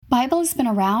Bible has been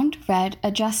around, read,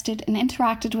 adjusted, and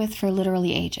interacted with for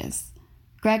literally ages.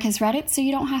 Greg has read it so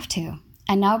you don't have to,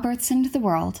 and now births into the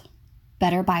world,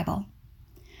 Better Bible.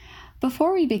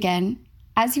 Before we begin,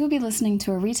 as you will be listening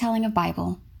to a retelling of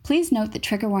Bible, please note that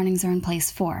trigger warnings are in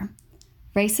place for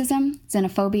racism,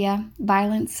 xenophobia,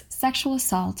 violence, sexual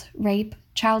assault, rape,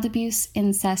 child abuse,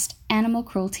 incest, animal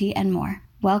cruelty, and more.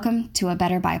 Welcome to A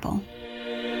Better Bible.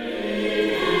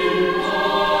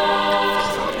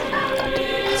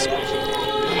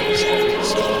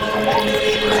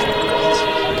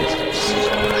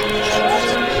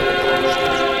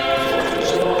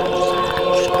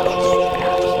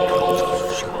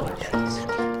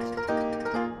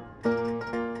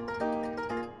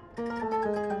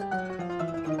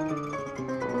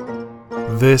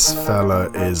 This fella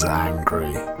is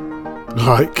angry.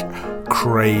 Like,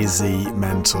 crazy,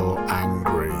 mental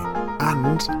angry.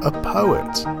 And a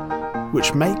poet,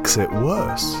 which makes it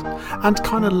worse. And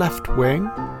kinda left-wing,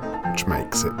 which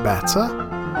makes it better.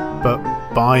 But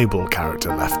Bible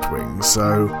character left-wing,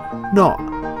 so not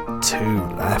too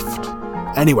left.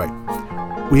 Anyway,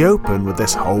 we open with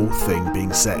this whole thing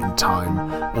being set in time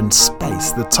and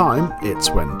space. The time,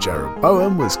 it's when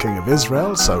Jeroboam was king of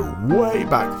Israel, so way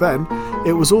back then.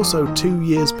 It was also 2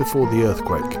 years before the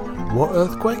earthquake. What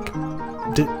earthquake?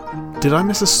 Did I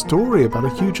miss a story about a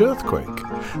huge earthquake?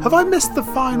 Have I missed the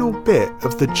final bit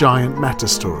of the giant meta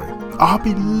story? I'll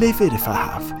be livid if I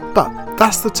have. But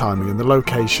that's the timing, and the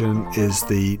location is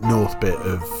the north bit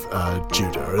of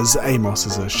Judah, as Amos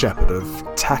is a shepherd of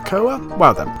Tekoa.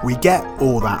 Well then, we get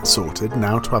all that sorted,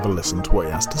 now to have a listen to what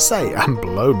he has to say, and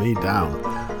blow me down.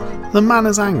 The man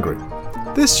is angry.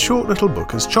 This short little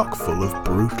book is chock full of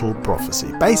brutal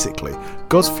prophecy. Basically,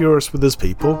 God's furious with his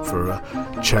people, for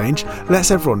a change,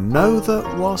 lets everyone know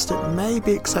that whilst it may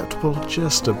be acceptable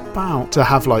just about to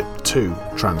have like 2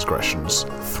 transgressions,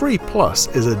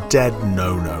 3+ is a dead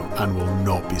no-no and will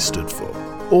not be stood for.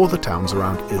 All the towns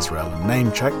around Israel are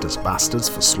name-checked as bastards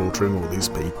for slaughtering all these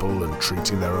people and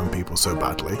treating their own people so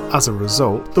badly. As a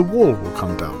result, the wall will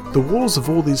come down. The walls of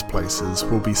all these places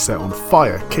will be set on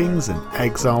fire, kings in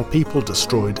exile, people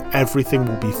destroyed, everything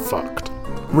will be fucked.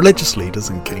 Religious leaders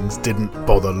and kings didn't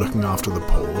bother looking after the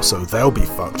poor, so they'll be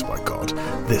fucked by God.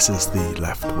 This is the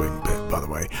left-wing bit, by the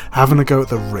way, having a go at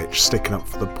the rich sticking up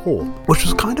for the poor, which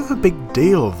was kind of a big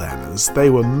deal then, as they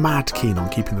were mad keen on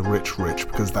keeping the rich rich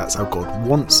because that's how God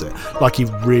wants it, like he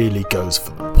really goes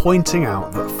for them. Pointing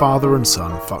out that father and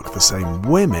son fuck the same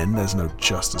women, there's no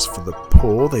justice for the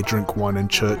poor, they drink wine in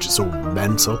church, it's all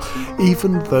mental,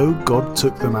 even though God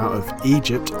took them out of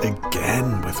Egypt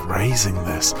again with raising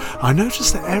this. I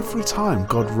noticed that every time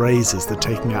God raises the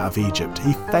taking out of Egypt,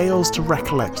 he fails to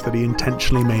recollect that he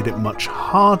intentionally made it much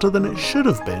harder than it should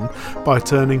have been by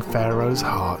turning Pharaoh's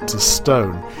heart to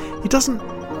stone. He doesn't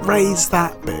raise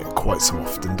that bit quite so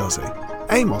often, does he?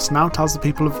 Amos now tells the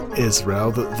people of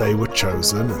Israel that they were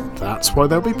chosen and that's why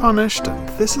they'll be punished, and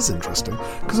this is interesting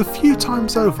because a few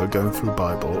times over going through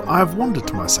Bible I have wondered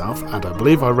to myself, and I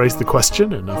believe I raised the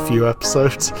question in a few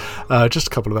episodes, just a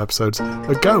couple of episodes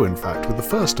ago in fact, with the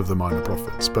first of the minor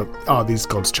prophets, but are these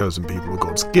God's chosen people or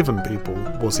God's given people?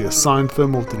 Was he assigned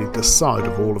them, or did he decide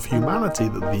of all of humanity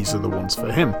that these are the ones for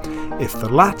him? If the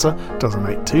latter, doesn't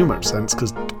make too much sense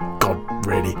because God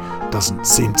really doesn't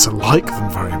seem to like them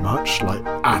very much, like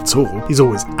at all. He's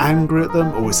always angry at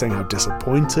them, always saying how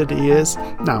disappointed he is.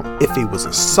 Now, if he was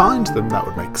assigned them, that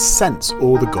would make sense.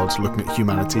 All the gods looking at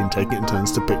humanity and taking it in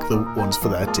turns to pick the ones for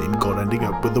their team, God ending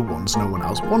up with the ones no one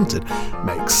else wanted.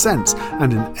 Makes sense.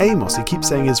 And in Amos, he keeps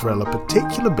saying Israel are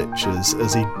particular bitches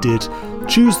as he did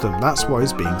choose them. That's why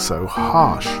he's being so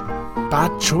harsh.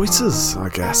 Bad choices, I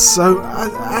guess. So,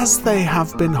 as they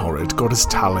have been horrid, God is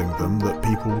telling them that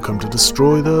people will come to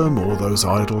destroy them, or those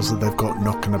idols that they've got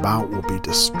knocking about will be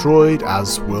destroyed,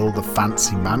 as will the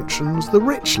fancy mansions the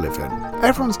rich live in.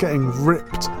 Everyone's getting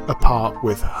ripped apart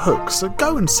with hooks, so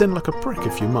go and sin like a prick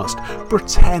if you must.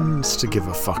 Pretend to give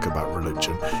a fuck about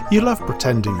religion. You love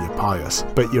pretending you're pious,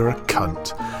 but you're a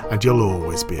cunt, and you'll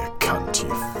always be a cunt,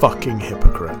 you fucking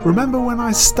hypocrite. Remember when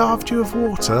I starved you of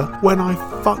water? When I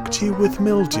fucked you with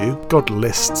mildew? God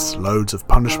lists loads of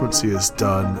punishments he has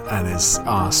done and is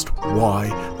asked why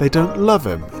they don't love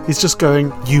him. He's just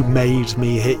going, you made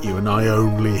me hit you and I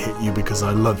only hit you because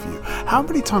I love you. How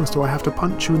many times do I have to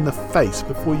punch you in the face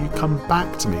before you come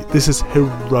back to me? This is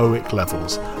heroic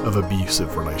levels of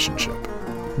abusive relationship.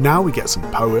 Now we get some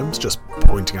poems just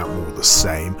pointing out more of the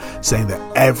same, saying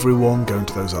that everyone going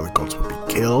to those other gods would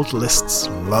be killed, lists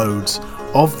loads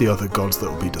of the other gods that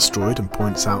will be destroyed, and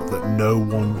points out that no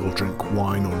one will drink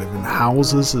wine or live in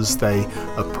houses as they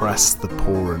oppress the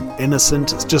poor and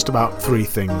innocent. It's just about 3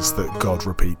 things that God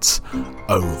repeats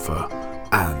over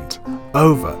and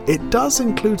over. It does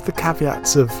include the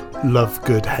caveats of love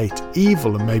good, hate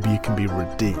evil, and maybe you can be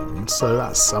redeemed, so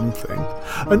that's something.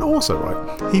 And also,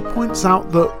 right, he points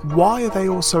out that why are they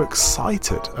all so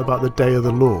excited about the day of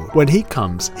the Lord? When he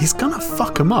comes, he's gonna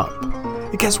fuck them up.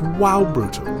 It gets wow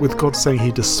brutal, with God saying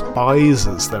he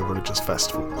despises their religious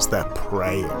festivals, their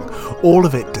praying. All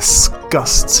of it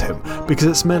disgusts him because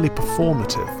it's merely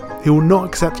performative. He will not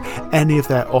accept any of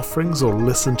their offerings or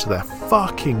listen to their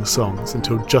fucking songs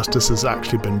until justice has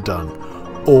actually been done.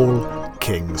 All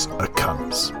kings are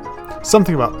cunts.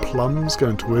 Something about plums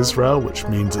going to Israel, which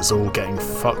means it's all getting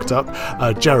fucked up.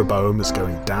 Jeroboam is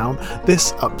going down.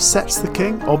 This upsets the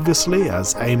king, obviously,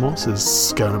 as Amos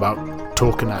is going about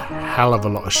talking a hell of a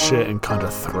lot of shit and kind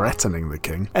of threatening the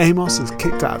king. Amos is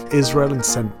kicked out of Israel and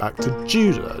sent back to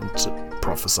Judah and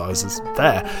prophesies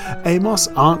there. Amos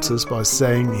answers by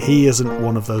saying he isn't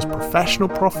one of those professional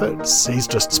prophets, he's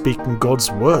just speaking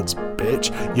God's words,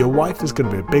 bitch. Your wife is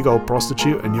going to be a big old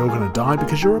prostitute and you're going to die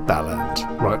because you're a bellend.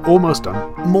 Right, almost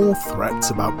done. More threats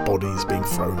about bodies being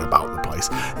thrown about the place.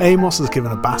 Amos is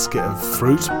given a basket of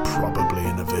fruit, probably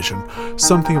in a vision.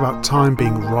 Something about time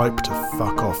being ripe to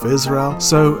fuck off Israel.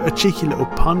 So a cheeky little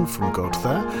pun from God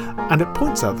there, and it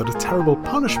points out that a terrible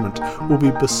punishment will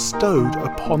be bestowed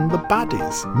upon the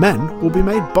baddies. Men will be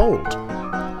made bold.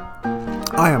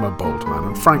 I am a bold man,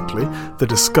 and frankly, the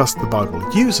disgust the Bible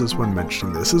uses when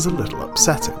mentioning this is a little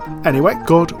upsetting. Anyway,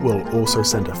 God will also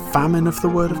send a famine of the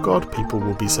word of God. People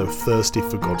will be so thirsty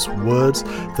for God's words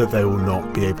that they will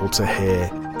not be able to hear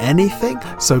anything.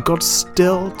 So God's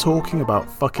still talking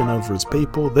about fucking over his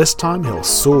people. This time he'll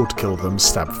sword kill them,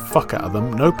 stab fuck out of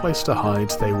them, no place to hide.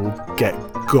 They will get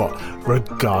got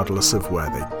regardless of where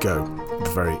they go. At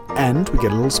the very end, we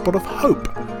get a little spot of hope.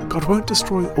 God won't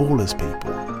destroy all his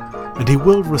people, and he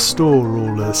will restore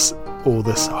all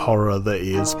this horror that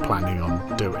he is planning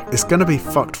on doing. It's going to be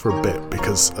fucked for a bit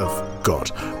because of God,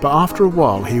 but after a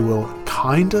while he will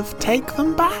kind of take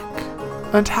them back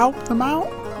and help them out.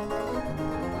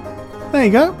 There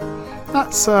you go.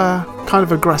 That's kind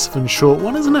of aggressive and short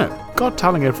one, isn't it? God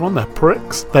telling everyone they're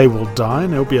pricks, they will die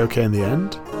and it'll be okay in the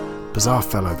end. Bizarre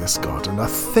fellow, this God, and I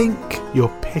think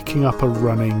you're picking up a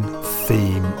running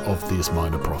theme of these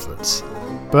minor prophets.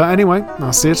 But anyway,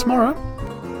 I'll see you tomorrow.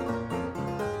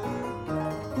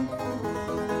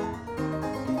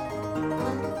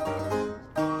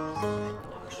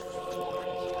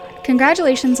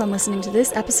 Congratulations on listening to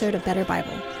this episode of Better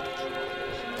Bible.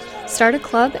 Start a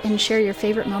club and share your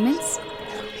favorite moments.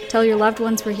 Tell your loved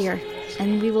ones we're here,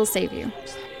 and we will save you.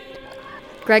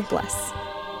 Greg bless.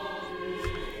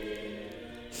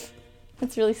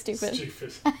 That's really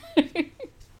stupid.